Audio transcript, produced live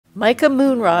Mica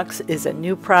Moon Rocks is a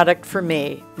new product for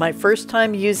me. My first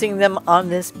time using them on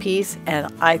this piece,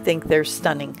 and I think they're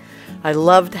stunning. I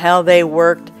loved how they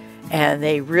worked, and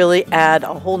they really add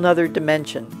a whole nother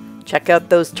dimension. Check out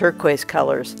those turquoise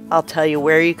colors. I'll tell you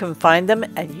where you can find them,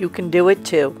 and you can do it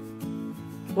too.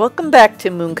 Welcome back to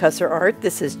Moonkusser Art.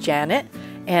 This is Janet,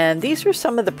 and these are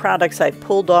some of the products I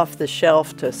pulled off the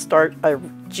shelf to start a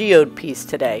geode piece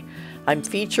today. I'm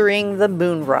featuring the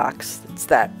Moon Rocks. It's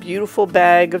that beautiful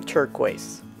bag of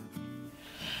turquoise.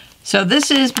 So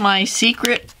this is my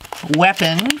secret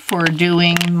weapon for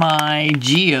doing my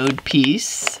geode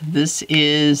piece. This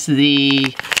is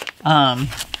the,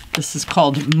 this is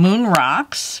called Moon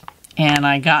Rocks, and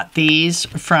I got these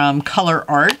from Colour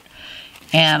Arte.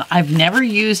 And I've never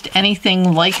used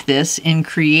anything like this in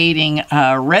creating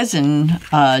a resin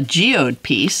geode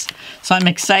piece. So I'm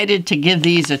excited to give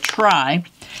these a try.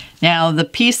 Now the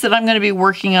piece that I'm going to be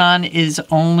working on is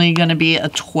only going to be a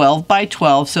 12 by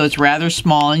 12, so it's rather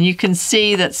small. And you can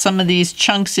see that some of these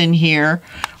chunks in here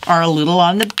are a little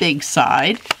on the big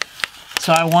side.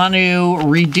 So I want to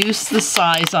reduce the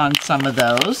size on some of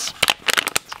those.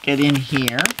 Let's get in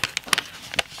here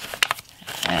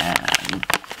and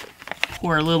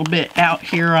pour a little bit out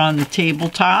here on the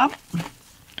tabletop.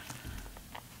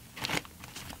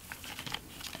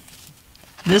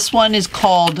 This one is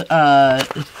called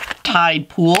Tide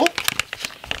Pool.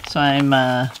 So I'm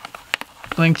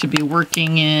going to be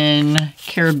working in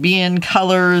Caribbean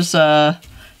colors,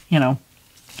 you know,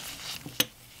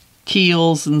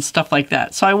 teals and stuff like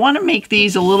that. So I want to make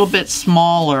these a little bit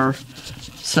smaller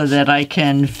so that I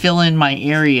can fill in my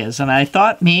areas. And I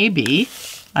thought maybe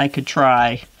I could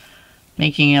try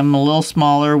making them a little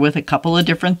smaller with a couple of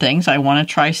different things. I want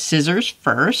to try scissors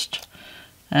first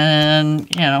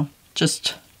and, you know,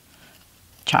 just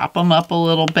chop them up a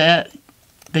little bit.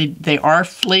 They are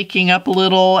flaking up a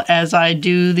little as I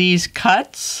do these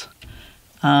cuts.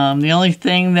 The only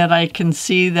thing that I can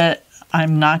see that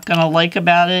I'm not going to like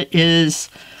about it is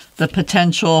the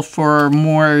potential for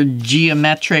more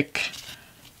geometric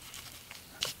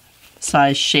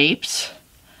size shapes.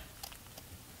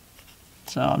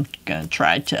 So I'm going to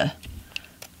try to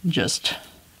just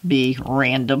be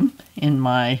random in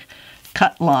my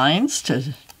cut lines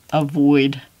to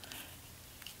avoid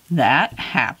that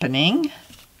happening.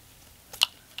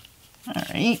 All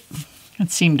right,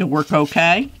 it seemed to work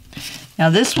okay. Now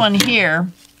this one here,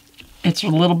 it's a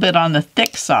little bit on the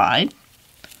thick side,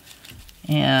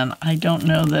 and I don't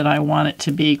know that I want it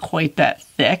to be quite that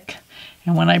thick.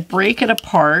 And when I break it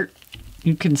apart,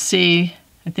 you can see,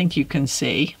 I think you can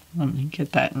see, let me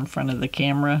get that in front of the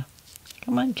camera.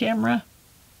 Come on, camera.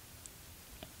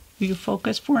 Will you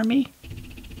focus for me?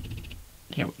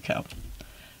 Here we go.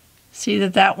 See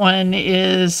that one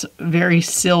is very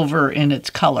silver in its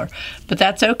color. But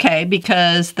that's okay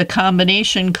because the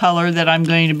combination color that I'm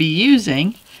going to be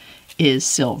using is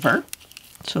silver.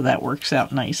 So that works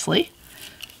out nicely.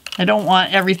 I don't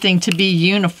want everything to be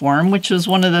uniform, which was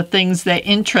one of the things that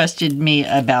interested me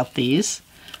about these.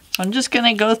 So I'm just going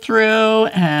to go through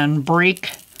and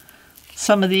break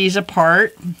some of these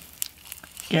apart.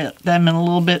 Get them in a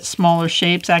little bit smaller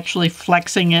shapes, actually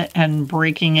flexing it and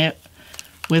breaking it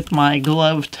with my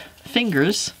gloved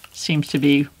fingers seems to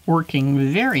be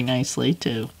working very nicely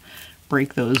to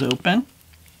break those open.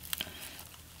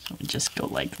 So we just go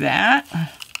like that.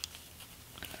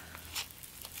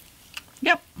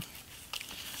 Yep.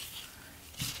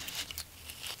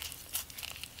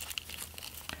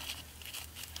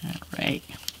 All right.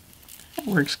 That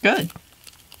works good.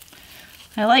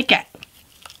 I like it.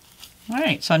 All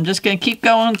right, so I'm just going to keep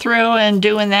going through and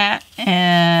doing that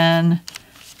and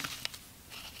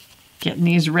getting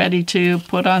these ready to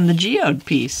put on the geode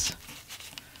piece.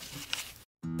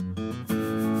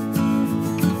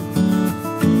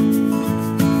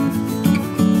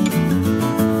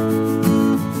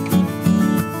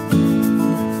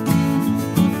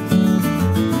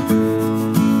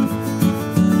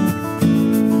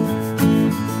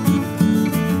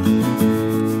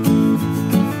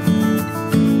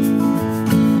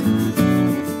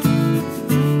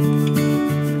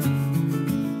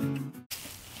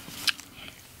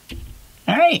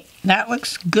 That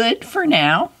looks good for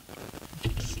now.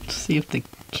 Let's see if the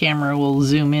camera will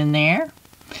zoom in there.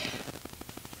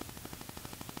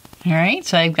 All right,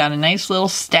 so I've got a nice little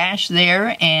stash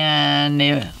there,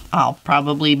 and I'll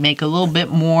probably make a little bit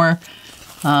more.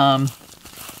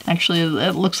 Actually,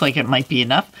 it looks like it might be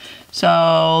enough.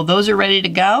 So those are ready to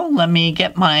go. Let me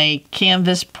get my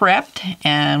canvas prepped,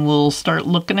 and we'll start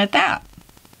looking at that.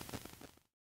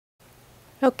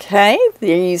 Okay,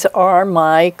 these are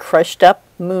my crushed up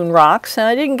moon rocks, and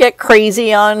I didn't get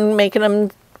crazy on making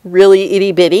them really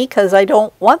itty bitty because I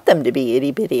don't want them to be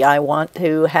itty bitty. I want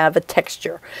to have a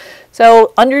texture.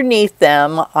 So underneath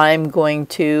them, I'm going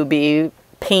to be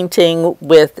painting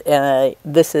with,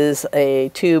 this is a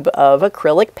tube of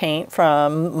acrylic paint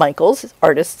from Michael's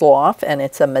Artist's Loft, and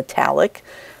it's a metallic.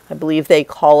 I believe they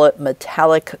call it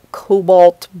metallic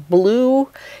cobalt blue,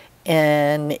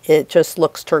 and it just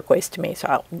looks turquoise to me.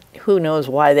 So who knows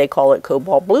why they call it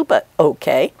cobalt blue, but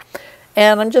okay.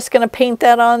 And I'm just going to paint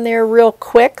that on there real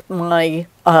quick. My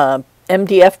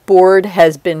MDF board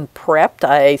has been prepped.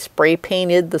 I spray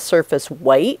painted the surface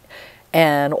white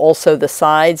and also the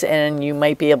sides, and you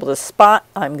might be able to spot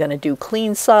I'm going to do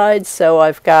clean sides, so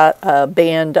I've got a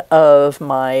band of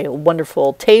my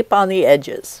wonderful tape on the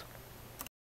edges.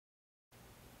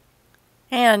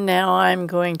 And now I'm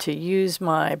going to use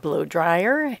my blow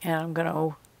dryer, and I'm going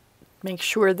to make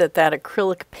sure that that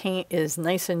acrylic paint is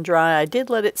nice and dry. I did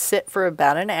let it sit for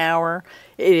about an hour.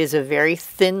 It is a very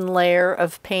thin layer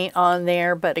of paint on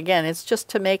there, but again, it's just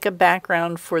to make a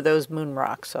background for those moon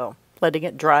rocks, so letting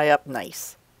it dry up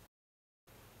nice.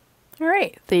 All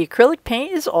right, the acrylic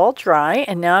paint is all dry,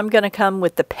 and now I'm going to come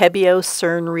with the Pebeo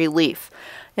Cerne Relief.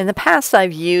 In the past,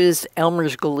 I've used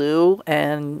Elmer's glue,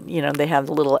 and you know, they have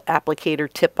the little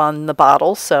applicator tip on the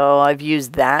bottle, so I've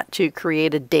used that to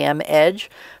create a dam edge.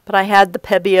 But I had the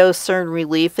Pebeo Cerne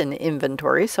Relief in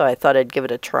inventory, so I thought I'd give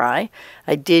it a try.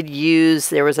 I did use,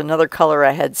 there was another color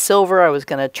I had, silver. I was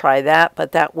going to try that,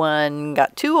 but that one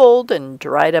got too old and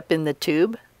dried up in the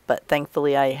tube. But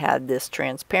thankfully I had this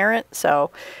transparent,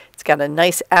 so it's got a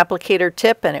nice applicator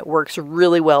tip, and it works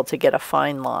really well to get a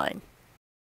fine line.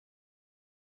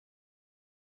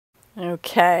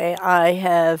 Okay, I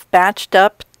have batched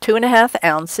up 2.5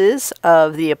 ounces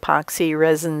of the Epoxy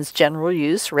Resin's general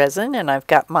use resin, and I've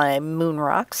got my Moon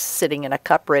Rocks sitting in a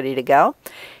cup ready to go.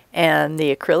 And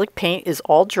the acrylic paint is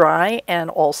all dry, and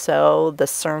also the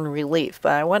Cerne Relief.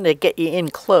 But I wanted to get you in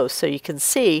close so you can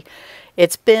see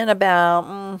it's been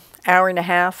about hour and a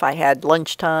half. I had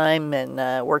lunchtime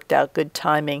and worked out good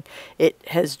timing. It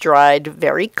has dried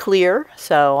very clear,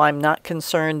 so I'm not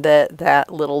concerned that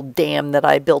that little dam that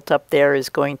I built up there is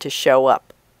going to show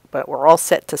up. But we're all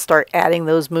set to start adding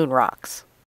those moon rocks.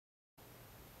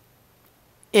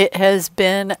 It has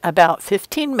been about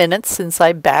 15 minutes since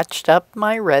I batched up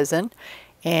my resin,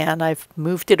 and I've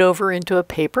moved it over into a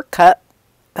paper cut.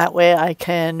 That way I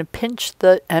can pinch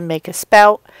and make a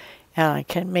spout, and I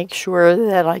can make sure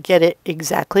that I get it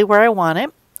exactly where I want it.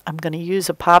 I'm going to use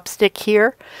a pop stick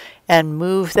here and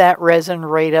move that resin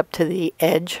right up to the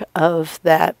edge of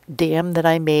that dam that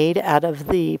I made out of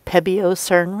the Pebeo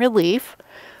Cerne Relief.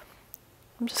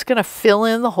 I'm just going to fill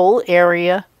in the whole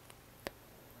area.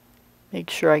 Make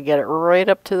sure I get it right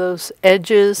up to those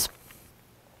edges.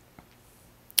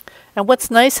 And what's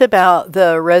nice about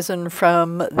the resin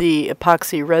from the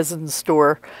Epoxy Resin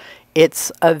store,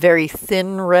 it's a very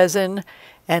thin resin,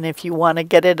 and if you want to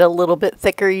get it a little bit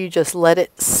thicker, you just let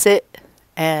it sit,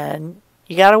 and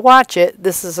you got to watch it.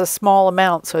 This is a small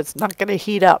amount, so it's not going to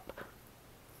heat up.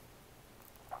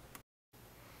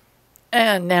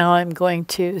 And now I'm going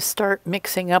to start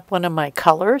mixing up one of my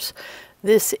colors.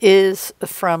 This is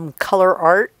from Colour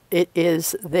Arte. It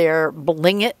is their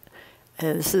Bling It.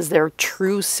 And this is their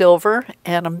True Silver,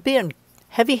 and I'm being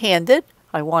heavy-handed.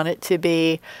 I want it to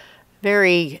be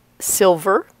very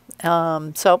silver,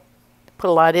 so put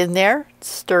a lot in there,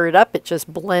 stir it up, it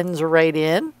just blends right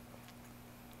in.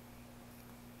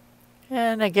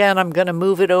 And again, I'm going to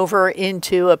move it over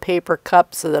into a paper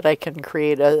cup so that I can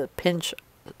create a pinch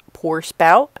pour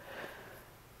spout.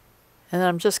 And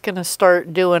I'm just going to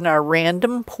start doing a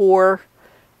random pour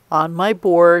on my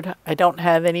board. I don't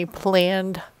have any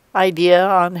planned idea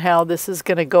on how this is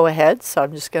going to go ahead, so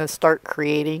I'm just going to start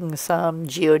creating some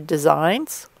geode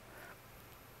designs.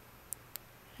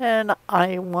 And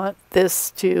I want this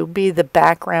to be the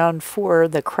background for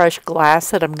the crushed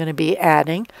glass that I'm going to be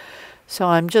adding. So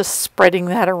I'm just spreading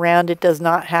that around. It does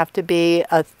not have to be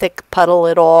a thick puddle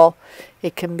at all.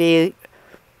 It can be,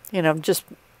 you know, just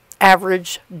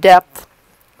average depth.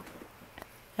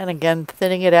 And again,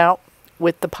 thinning it out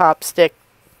with the pop stick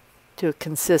to a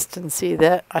consistency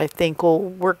that I think will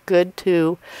work good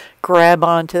to grab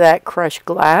onto that crushed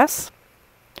glass.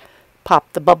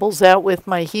 Pop the bubbles out with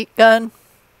my heat gun.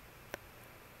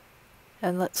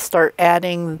 And let's start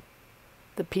adding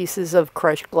the pieces of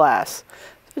crushed glass.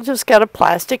 So just got a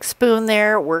plastic spoon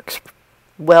there. It works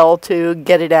well to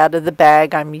get it out of the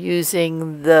bag. I'm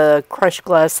using the crushed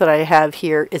glass that I have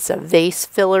here. It's a vase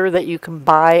filler that you can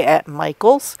buy at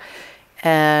Michael's,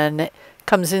 and it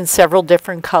comes in several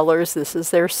different colors. This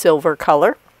is their silver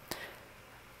color.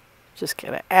 Just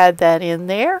going to add that in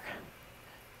there.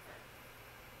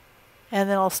 And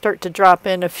then I'll start to drop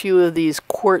in a few of these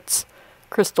quartz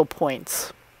crystal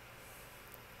points.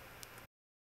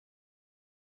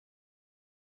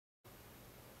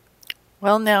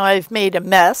 Well, now I've made a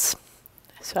mess,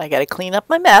 so I got to clean up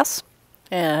my mess.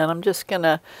 And I'm just going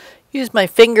to use my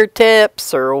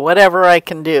fingertips or whatever I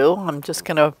can do. I'm just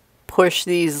going to push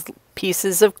these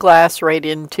pieces of glass right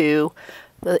into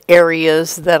the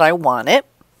areas that I want it.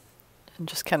 And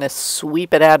just kind of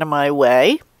sweep it out of my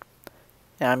way.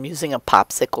 Now I'm using a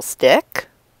popsicle stick.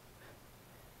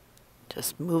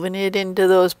 Just moving it into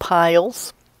those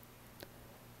piles.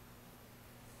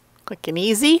 Quick and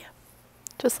easy.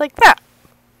 Just like that.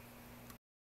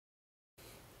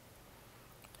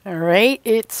 Alright,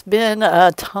 it's been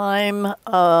a time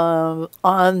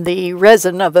on the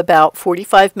resin of about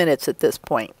 45 minutes at this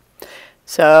point.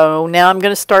 So now I'm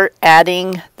going to start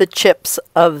adding the chips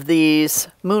of these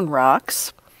moon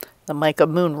rocks, the Mica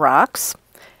Moon Rocks.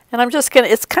 And I'm just going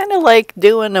to, it's kind of like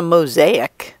doing a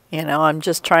mosaic. You know, I'm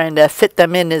just trying to fit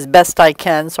them in as best I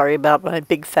can. Sorry about my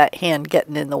big fat hand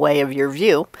getting in the way of your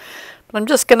view. I'm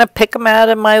just going to pick them out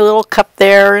of my little cup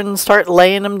there and start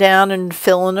laying them down and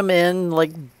filling them in,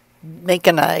 like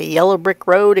making a yellow brick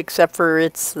road, except for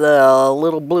it's the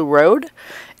little blue road.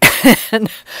 And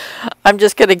I'm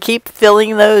just going to keep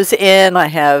filling those in. I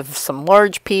have some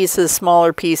large pieces,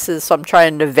 smaller pieces, so I'm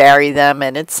trying to vary them.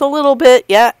 And it's a little bit,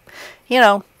 yeah, you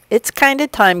know, it's kind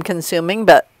of time consuming,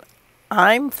 but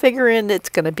I'm figuring it's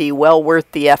going to be well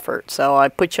worth the effort. So I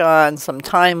put you on some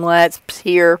time lapse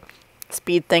here.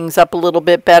 Speed things up a little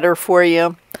bit better for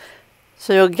you.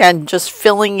 So again, just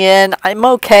filling in. I'm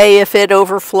okay if it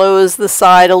overflows the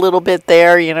side a little bit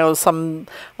there. You know, some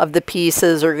of the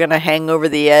pieces are going to hang over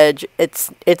the edge.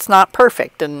 It's not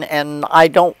perfect, and I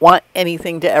don't want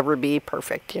anything to ever be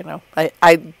perfect. You know,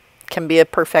 I can be a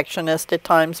perfectionist at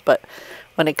times, but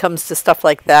when it comes to stuff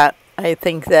like that, I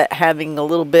think that having a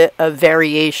little bit of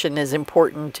variation is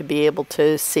important to be able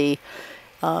to see.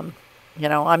 You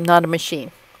know, I'm not a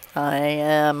machine. I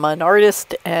am an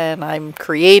artist and I'm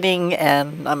creating,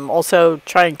 and I'm also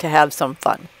trying to have some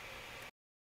fun.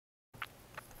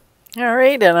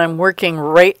 Alright, and I'm working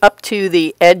right up to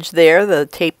the edge there. The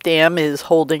tape dam is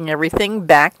holding everything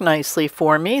back nicely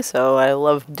for me, so I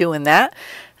love doing that.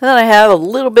 And then I have a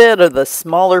little bit of the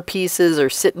smaller pieces are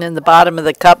sitting in the bottom of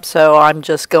the cup, so I'm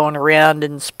just going around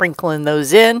and sprinkling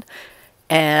those in.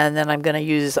 And then I'm going to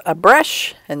use a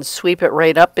brush and sweep it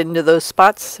right up into those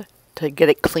spots to get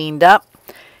it cleaned up.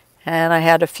 And I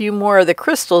had a few more of the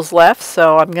crystals left,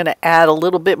 so I'm going to add a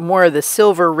little bit more of the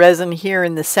silver resin here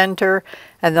in the center,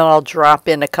 and then I'll drop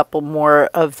in a couple more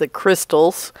of the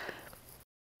crystals.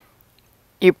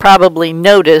 You probably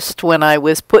noticed when I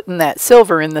was putting that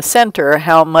silver in the center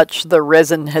how much the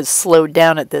resin has slowed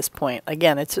down at this point.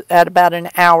 Again, it's at about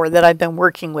an hour that I've been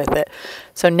working with it.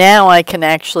 So now I can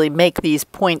actually make these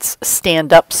points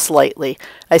stand up slightly.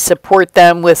 I support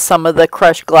them with some of the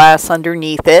crushed glass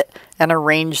underneath it and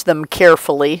arrange them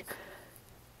carefully.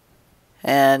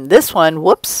 And this one,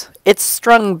 whoops, it's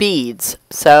strung beads.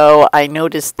 So I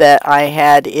noticed that I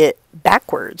had it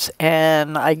backwards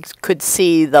and I could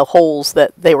see the holes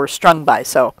that they were strung by.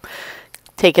 So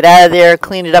take it out of there,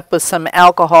 clean it up with some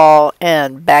alcohol,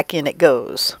 and back in it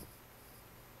goes.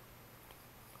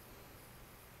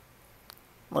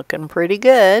 Looking pretty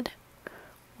good.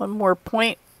 One more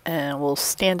point and we'll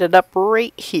stand it up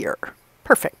right here.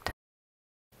 Perfect.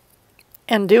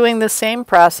 And doing the same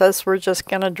process, we're just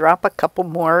going to drop a couple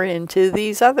more into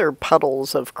these other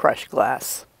puddles of crushed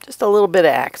glass. Just a little bit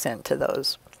of accent to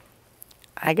those.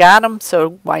 I got them,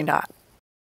 so why not?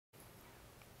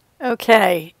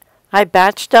 Okay, I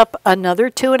batched up another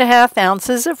 2.5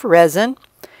 ounces of resin,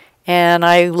 and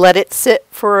I let it sit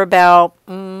for about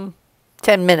 10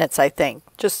 minutes, I think,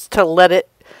 just to let it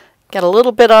get a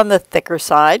little bit on the thicker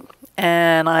side.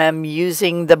 And I'm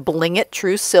using the Bling It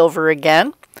True Silver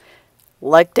again.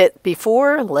 Liked it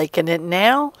before, liking it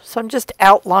now. So I'm just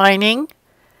outlining,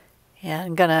 and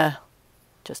I'm gonna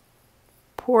just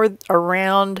pour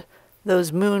around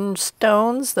those moon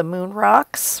stones, the moon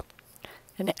rocks,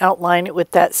 and outline it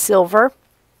with that silver,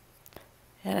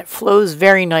 and it flows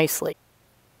very nicely.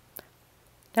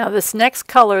 Now this next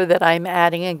color that I'm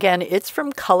adding, again, it's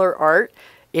from Colour Arte.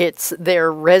 It's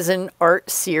their Rezin Arte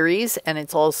series, and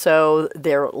it's also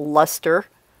their Luster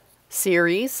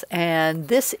series, and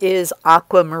this is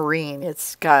aquamarine.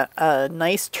 It's got a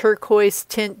nice turquoise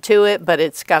tint to it, but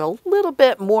it's got a little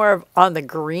bit more on the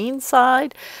green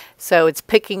side, so it's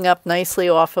picking up nicely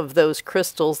off of those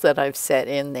crystals that I've set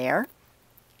in there.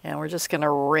 And we're just going to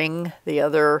ring the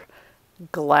other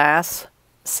glass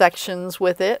sections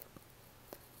with it,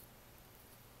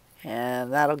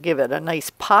 and that'll give it a nice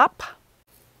pop.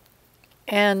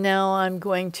 And now I'm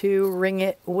going to ring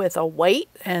it with a white,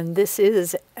 and this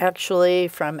is actually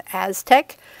from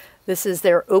Aztek. This is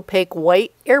their opaque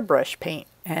white airbrush paint,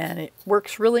 and it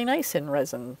works really nice in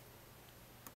resin.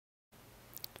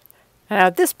 Now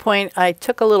at this point I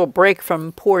took a little break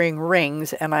from pouring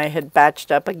rings, and I had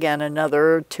batched up again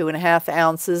another 2.5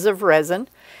 ounces of resin.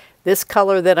 This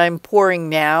color that I'm pouring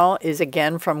now is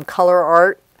again from Colour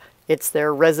Arte. It's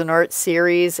their Rezin Arte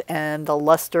series and the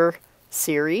Luster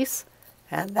series.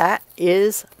 And that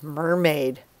is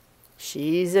Mermaid.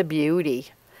 She's a beauty.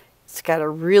 It's got a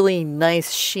really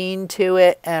nice sheen to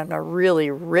it and a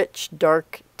really rich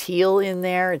dark teal in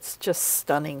there. It's just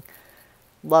stunning.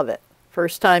 Love it.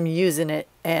 First time using it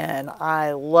and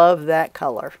I love that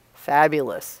color.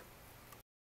 Fabulous.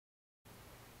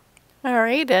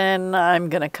 Alright, and I'm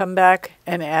going to come back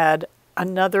and add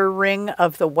another ring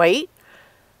of the white.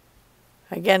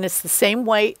 Again, it's the same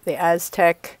white, the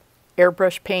Aztek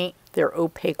airbrush paint, their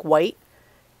opaque white,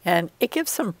 and it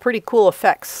gives some pretty cool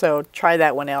effects, so try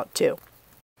that one out too.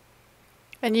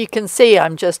 And you can see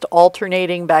I'm just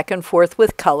alternating back and forth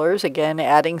with colors, again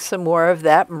adding some more of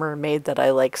that mermaid that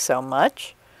I like so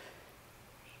much.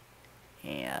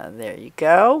 And there you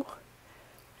go.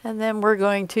 And then we're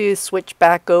going to switch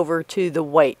back over to the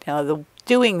white. Now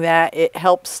doing that, it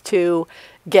helps to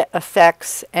get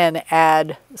effects and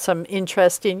add some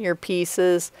interest in your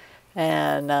pieces,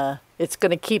 and it's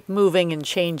going to keep moving and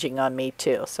changing on me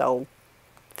too. So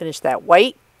finish that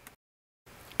white.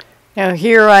 Now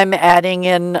here I'm adding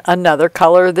in another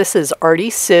color. This is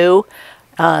Artisue.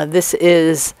 This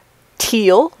is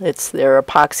Teal. It's their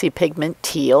epoxy pigment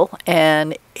Teal,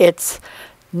 and it's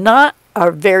not a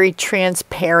very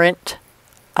transparent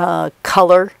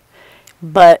color,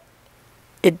 but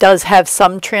it does have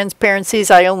some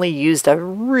transparencies. I only used a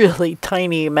really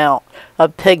tiny amount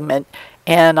of pigment,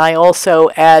 and I also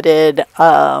added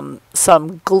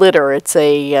some glitter. It's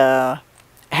a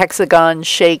hexagon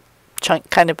shaped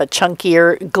kind of a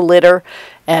chunkier glitter,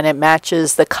 and it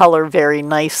matches the color very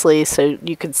nicely, so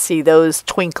you can see those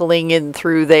twinkling in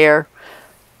through there.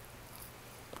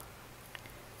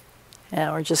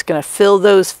 And we're just going to fill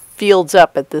those fields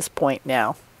up at this point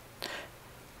now.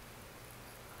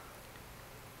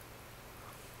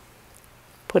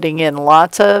 Putting in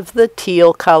lots of the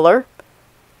teal color.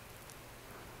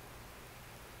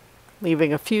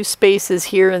 Leaving a few spaces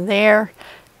here and there.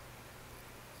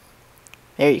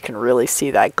 There you can really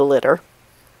see that glitter.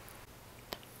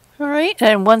 Alright,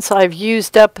 and once I've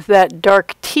used up that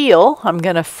dark teal, I'm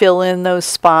going to fill in those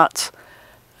spots.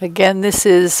 Again, this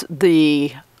is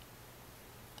the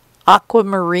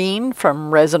Aquamarine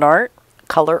from Rezin Arte,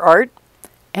 Colour Arte.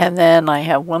 And then I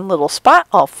have one little spot.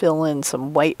 I'll fill in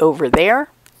some white over there.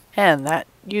 And that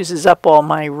uses up all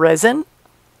my resin.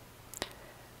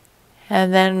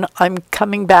 And then I'm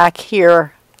coming back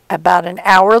here about an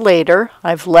hour later.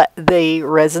 I've let the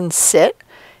resin sit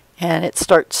and it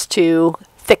starts to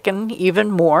thicken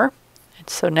even more. And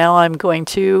so now I'm going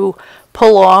to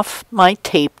pull off my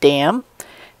tape dam.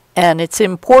 And it's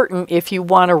important if you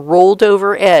want a rolled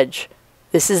over edge.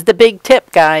 This is the big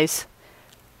tip, guys.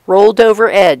 Rolled over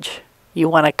edge. You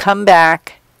want to come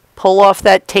back, pull off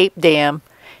that tape dam,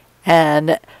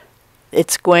 and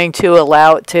it's going to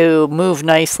allow it to move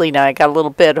nicely. Now I got a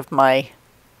little bit of my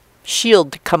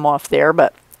shield to come off there,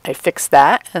 but I fixed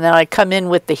that. And then I come in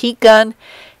with the heat gun,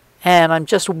 and I'm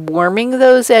just warming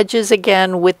those edges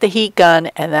again with the heat gun,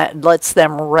 and that lets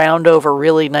them round over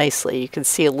really nicely. You can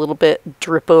see a little bit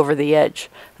drip over the edge,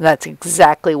 and that's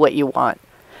exactly what you want.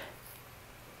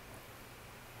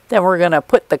 Then we're going to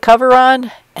put the cover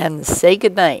on and say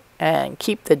goodnight and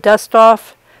keep the dust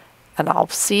off, and I'll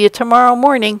see you tomorrow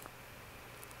morning.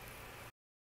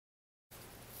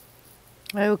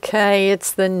 Okay,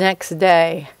 it's the next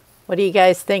day. What do you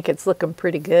guys think? It's looking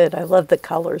pretty good. I love the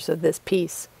colors of this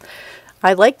piece.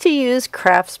 I like to use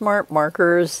Craftsmart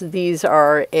markers. These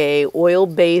are a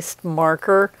oil-based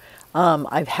marker.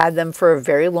 I've had them for a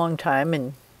very long time,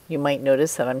 and you might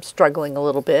notice that I'm struggling a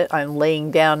little bit. I'm laying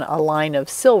down a line of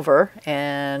silver,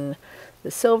 and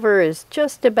the silver is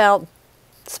just about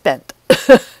spent.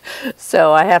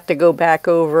 So I have to go back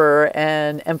over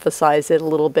and emphasize it a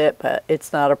little bit, but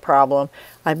it's not a problem.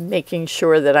 I'm making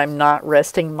sure that I'm not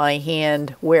resting my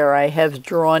hand where I have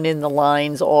drawn in the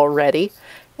lines already.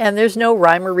 And there's no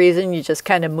rhyme or reason. You just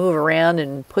kind of move around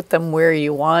and put them where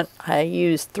you want. I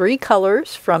use 3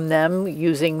 colors from them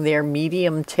using their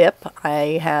medium tip.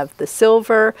 I have the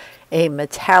silver, a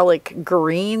metallic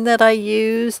green that I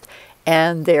used,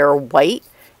 and their white.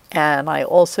 And I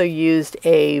also used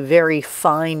a very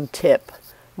fine tip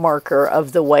marker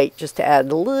of the white just to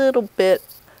add a little bit,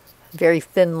 very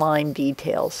thin line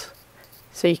details.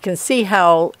 So you can see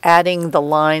how adding the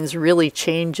lines really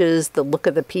changes the look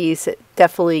of the piece. It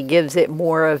definitely gives it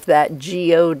more of that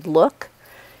geode look.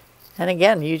 And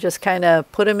again, you just kind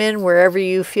of put them in wherever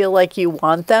you feel like you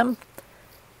want them.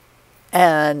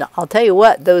 And I'll tell you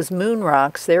what, those moon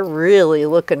rocks, they're really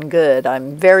looking good.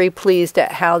 I'm very pleased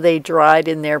at how they dried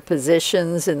in their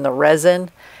positions in the resin.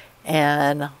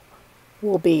 And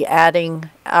we'll be adding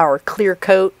our clear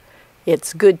coat.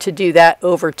 It's good to do that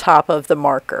over top of the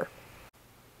marker.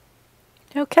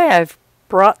 Okay, I've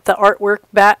brought the artwork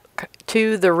back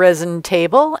to the resin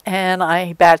table, and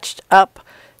I batched up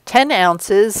 10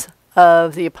 ounces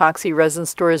of the Epoxy Resin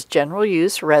Store's general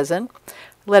use resin.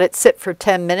 Let it sit for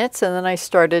 10 minutes, and then I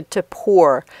started to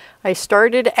pour. I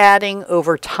started adding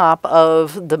over top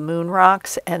of the moon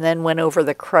rocks and then went over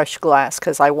the crushed glass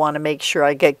because I want to make sure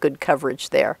I get good coverage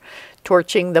there.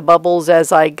 Torching the bubbles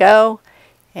as I go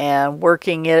and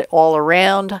working it all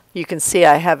around. You can see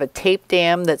I have a tape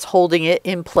dam that's holding it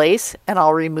in place, and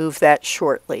I'll remove that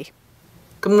shortly.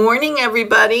 Good morning,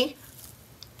 everybody.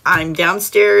 I'm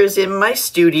downstairs in my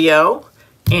studio,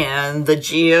 and the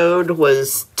geode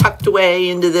was tucked away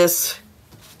into this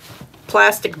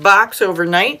plastic box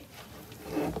overnight,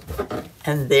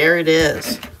 and there it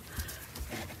is.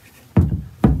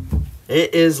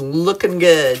 It is looking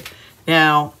good.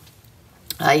 Now,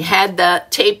 I had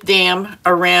that tape dam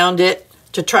around it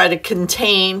to try to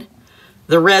contain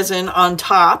the resin on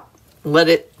top, let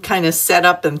it kind of set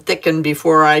up and thicken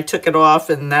before I took it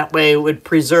off, and that way it would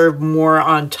preserve more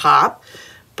on top.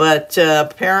 But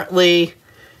apparently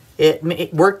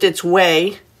it worked its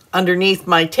way underneath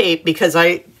my tape because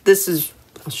I'll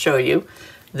show you,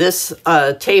 this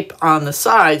tape on the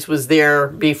sides was there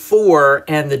before,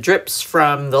 and the drips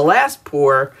from the last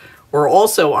pour were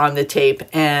also on the tape,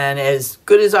 and as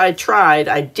good as I tried,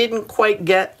 I didn't quite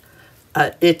get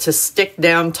it to stick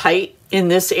down tight in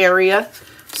this area.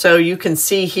 So you can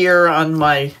see here on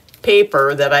my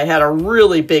paper that I had a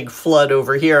really big flood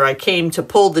over here. I came to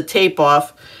pull the tape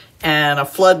off, and a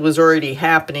flood was already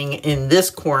happening in this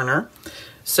corner.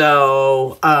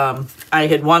 So I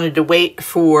had wanted to wait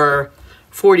for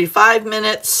 45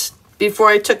 minutes before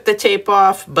I took the tape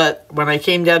off, but when I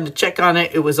came down to check on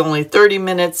it, it was only 30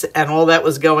 minutes and all that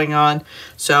was going on.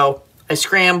 So I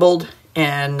scrambled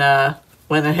and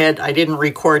went ahead. I didn't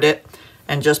record it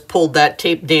and just pulled that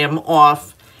tape dam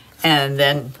off and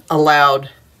then allowed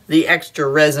the extra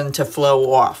resin to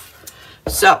flow off.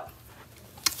 So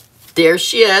there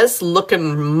she is,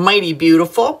 looking mighty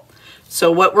beautiful.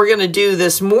 So what we're going to do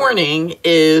this morning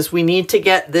is we need to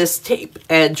get this tape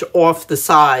edge off the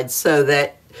sides so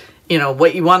that, you know,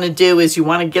 what you want to do is you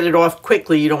want to get it off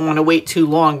quickly. You don't want to wait too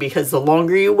long because the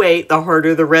longer you wait, the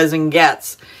harder the resin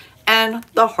gets and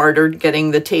the harder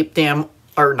getting the tape dam,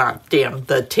 or not dam,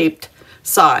 the taped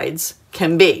sides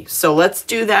can be. So let's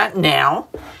do that now.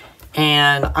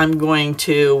 And I'm going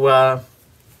to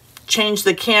change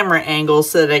the camera angle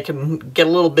so that I can get a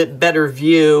little bit better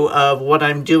view of what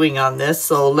I'm doing on this.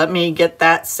 So let me get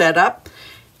that set up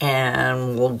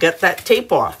and we'll get that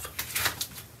tape off.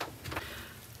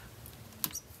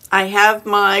 I have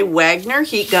my Wagner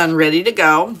heat gun ready to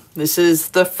go. This is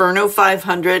the Ferno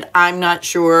 500. I'm not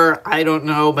sure, I don't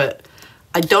know, but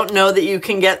I don't know that you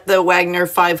can get the Wagner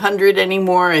 500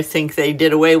 anymore. I think they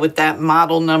did away with that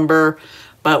model number.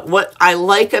 But what I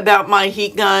like about my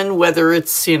heat gun, whether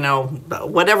it's, you know,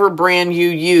 whatever brand you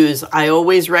use, I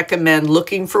always recommend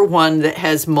looking for one that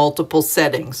has multiple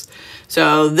settings.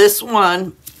 So this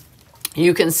one,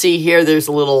 you can see here, there's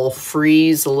a little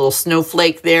freeze, a little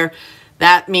snowflake there.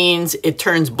 That means it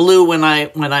turns blue when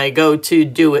I go to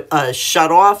do a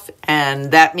shut off,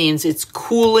 and that means it's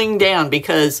cooling down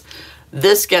because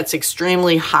this gets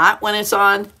extremely hot when it's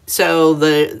on.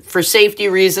 So for safety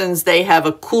reasons, they have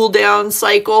a cool down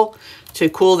cycle to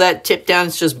cool that tip down.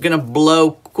 It's just going to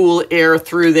blow cool air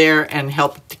through there and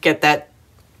help to get that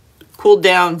cooled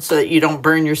down so that you don't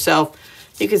burn yourself.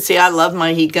 You can see I love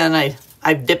my heat gun.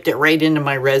 I've dipped it right into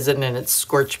my resin and it's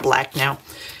scorched black now.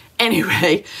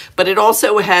 Anyway, but it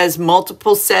also has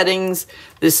multiple settings.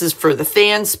 This is for the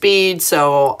fan speed,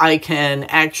 so I can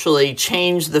actually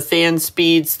change the fan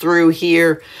speeds through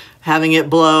here, having it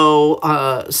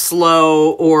blow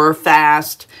slow or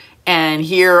fast. And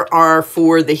here are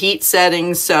for the heat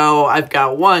settings. So I've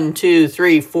got 1, 2,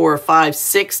 3, 4, 5,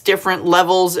 6 different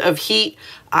levels of heat.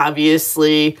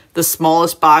 Obviously, the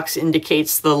smallest box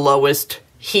indicates the lowest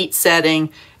heat setting,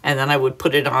 and then I would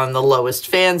put it on the lowest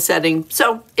fan setting.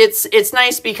 So it's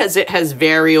nice because it has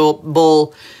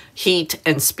variable heat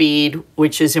and speed,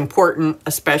 which is important,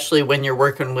 especially when you're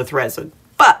working with resin.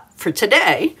 But for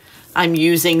today, I'm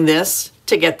using this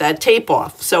to get that tape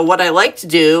off. So what I like to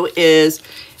do is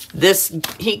This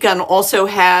heat gun also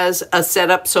has a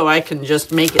setup so I can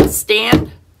just make it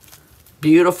stand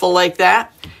beautiful like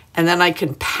that. And then I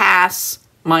can pass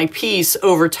my piece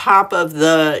over top of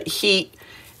the heat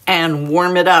and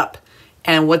warm it up.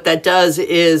 And what that does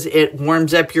is it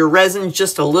warms up your resin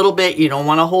just a little bit. You don't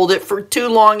want to hold it for too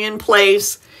long in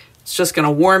place. It's just going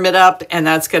to warm it up, and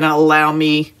that's going to allow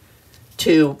me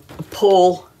to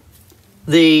pull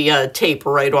the tape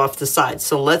right off the side.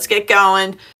 So let's get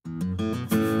going.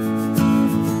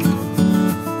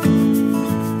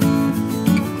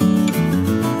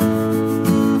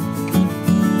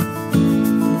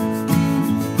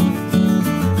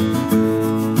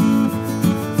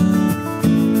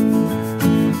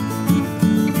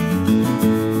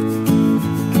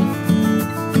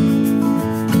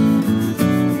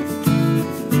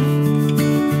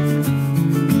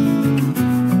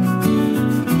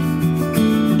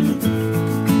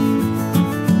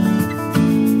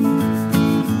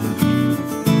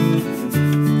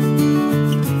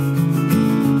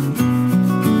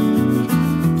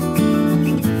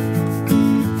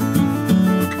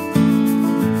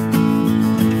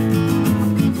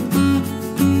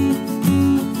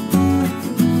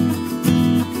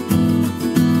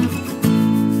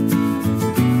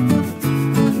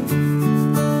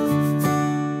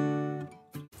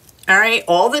 All right,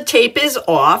 all the tape is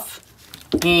off,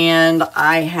 and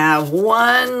I have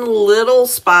one little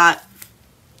spot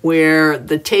where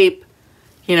the tape,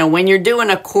 you know, when you're doing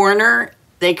a corner,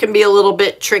 they can be a little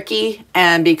bit tricky,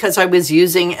 and because I was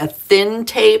using a thin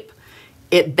tape,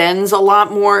 it bends a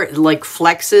lot more, like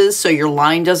flexes, so your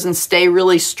line doesn't stay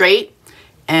really straight.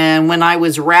 And when I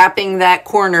was wrapping that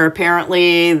corner,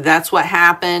 apparently that's what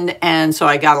happened, and so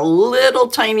I got a little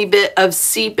tiny bit of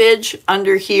seepage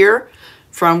under here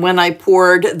from when I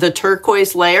poured the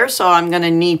turquoise layer, so I'm going to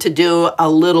need to do a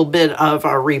little bit of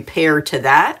a repair to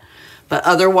that. But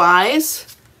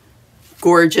otherwise,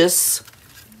 gorgeous,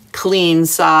 clean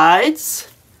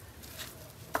sides.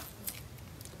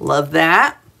 Love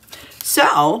that.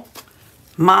 So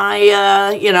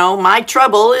my, my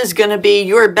trouble is going to be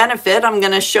your benefit. I'm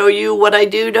going to show you what I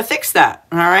do to fix that.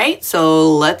 All right,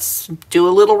 so let's do a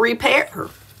little repair.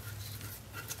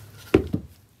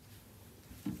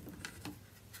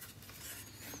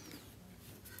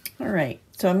 All right,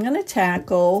 so I'm going to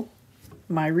tackle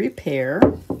my repair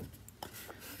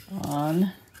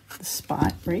on the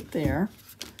spot right there.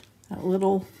 That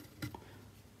little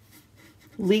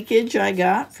leakage I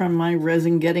got from my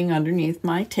resin getting underneath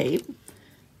my tape.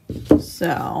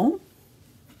 So,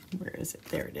 where is it?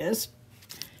 There it is.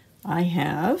 I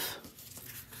have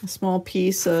a small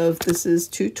piece of, this is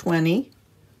 220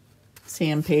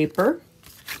 sandpaper,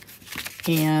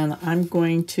 and I'm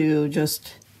going to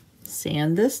just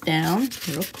sand this down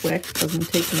real quick. Doesn't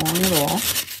take long at all.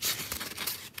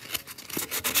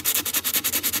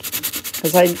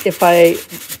 Because if I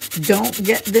don't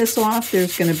get this off,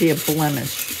 there's going to be a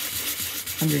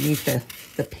blemish underneath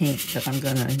the paint that I'm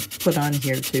going to put on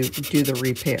here to do the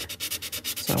repair.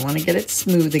 So I want to get it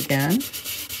smooth again.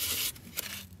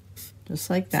 Just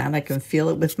like that. I can feel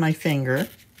it with my finger.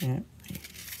 Yeah,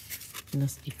 my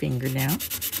nasty finger now.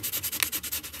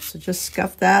 So just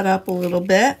scuff that up a little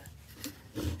bit.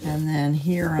 And then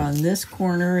here on this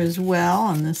corner as well,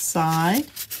 on this side,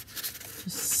 just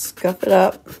scuff it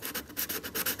up.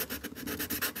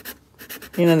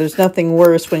 You know, there's nothing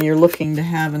worse when you're looking to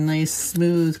have a nice,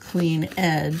 smooth, clean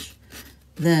edge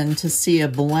than to see a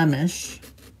blemish.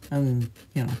 You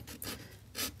know,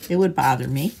 it would bother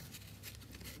me.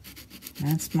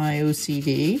 That's my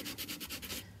OCD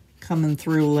coming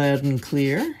through loud and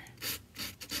clear.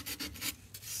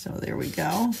 So there we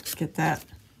go. Let's get that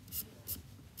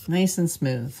nice and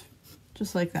smooth,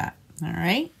 just like that. All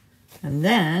right, and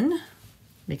then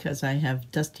because I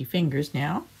have dusty fingers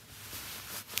now,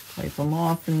 wipe them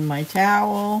off in my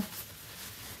towel,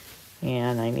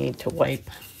 and I need to wipe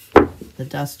the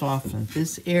dust off of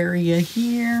this area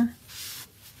here.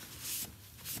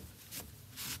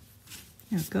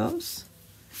 There it goes,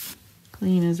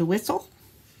 clean as a whistle.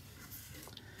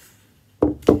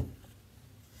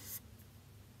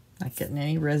 Not getting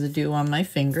any residue on my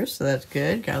fingers, so that's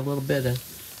good. Got a little bit of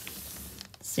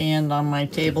sand on my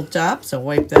tabletop, so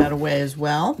wipe that away as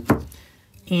well.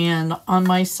 And on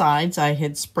my sides, I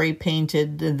had spray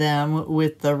painted them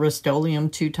with the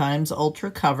Rustoleum 2x Ultra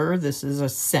Cover. This is a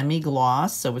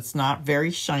semi-gloss, so it's not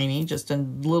very shiny, just a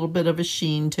little bit of a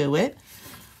sheen to it.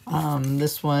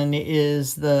 This one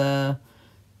is the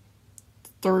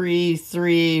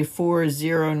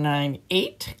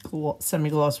 334098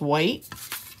 semi-gloss white.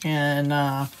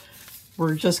 And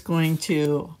we're just going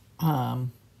to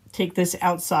take this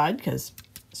outside because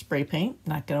spray paint,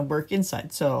 not going to work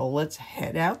inside. So let's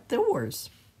head outdoors.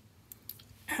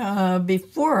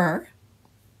 Before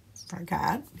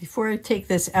I take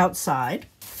this outside,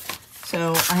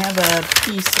 so I have a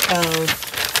piece of,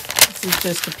 this is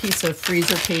just a piece of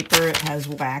freezer paper. It has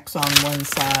wax on one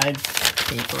side,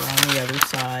 paper on the other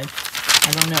side.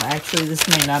 I don't know, actually this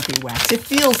may not be wax. It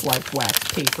feels like wax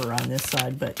paper on this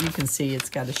side, but you can see it's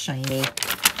got a shiny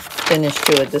finish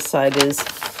to it. This side is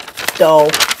dull.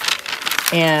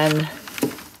 And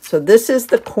so this is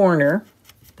the corner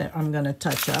that I'm going to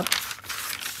touch up.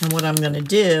 And what I'm going to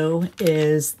do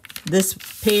is this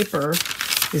paper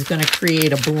is going to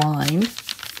create a blind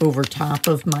over top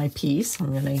of my piece.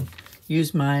 I'm going to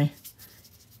use my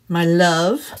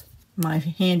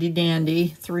handy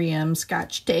dandy 3M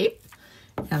Scotch tape.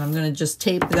 And I'm going to just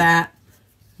tape that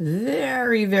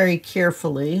very, very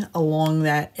carefully along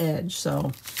that edge.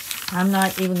 So I'm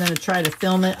not even going to try to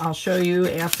film it. I'll show you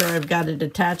after I've got it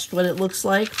attached what it looks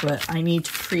like. But I need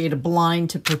to create a blind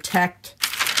to protect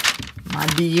my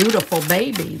beautiful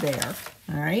baby there.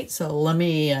 All right, so let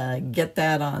me get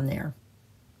that on there.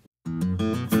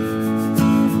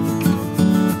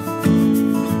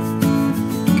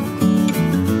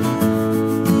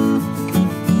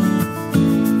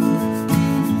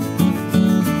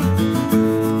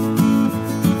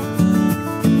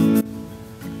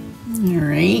 All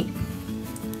right.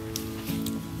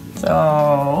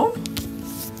 So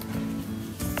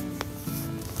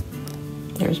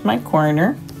there's my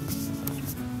corner.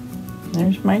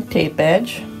 There's my tape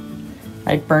edge.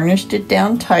 I burnished it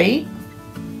down tight.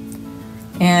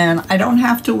 And I don't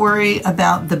have to worry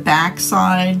about the back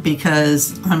side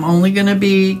because I'm only going to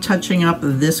be touching up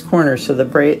this corner. So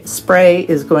the spray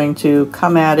is going to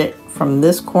come at it from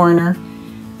this corner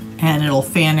and it'll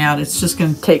fan out. It's just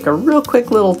going to take a real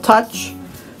quick little touch.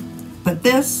 But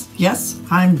this, yes,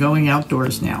 I'm going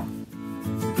outdoors now.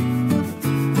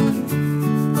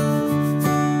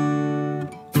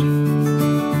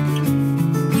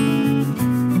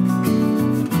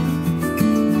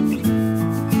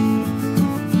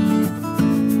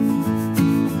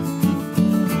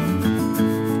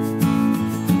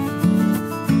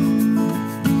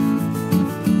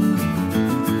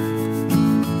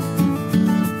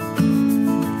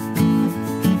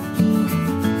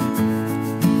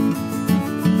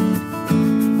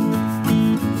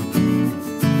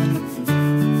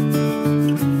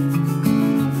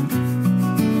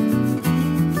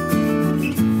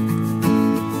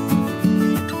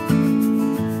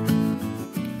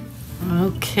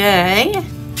 Okay,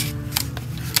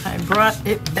 I brought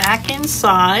it back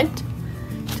inside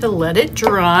to let it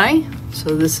dry.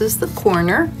 So this is the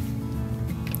corner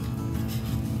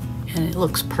and it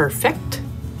looks perfect.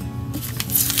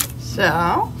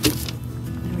 So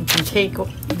we can take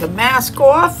the mask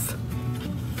off.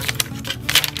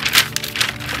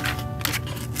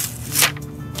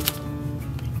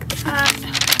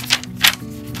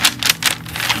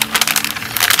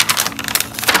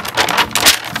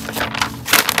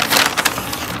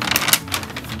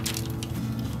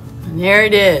 There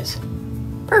it is.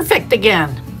 Perfect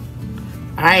again.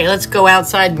 All right, let's go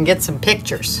outside and get some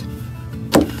pictures.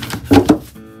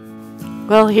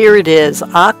 Well, here it is,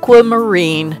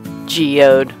 Aquamarine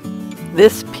Geode.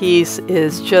 This piece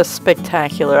is just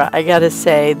spectacular. I gotta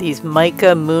say, these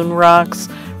Mica Moon Rocks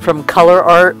from Colour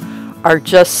Arte are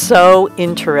just so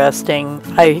interesting.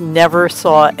 I never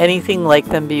saw anything like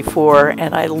them before,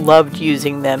 and I loved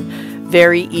using them.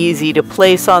 Very easy to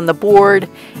place on the board,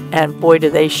 and boy do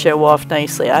they show off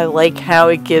nicely. I like how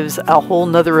it gives a whole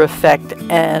nother effect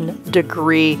and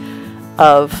degree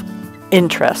of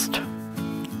interest.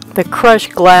 The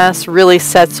crushed glass really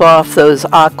sets off those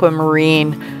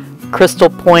aquamarine crystal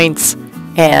points,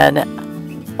 and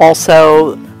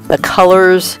also the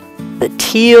colors, the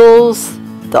teals,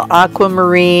 the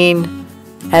aquamarine,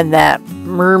 and that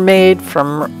mermaid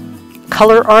from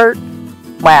Colour Arte.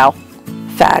 Wow,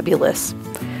 fabulous.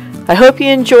 I hope you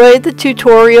enjoyed the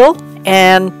tutorial,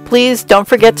 and please don't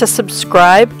forget to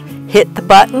subscribe, hit the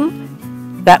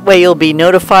button. That way you'll be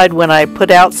notified when I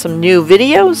put out some new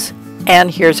videos,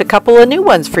 and here's a couple of new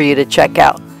ones for you to check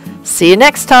out. See you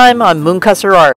next time on Moonkusser Art.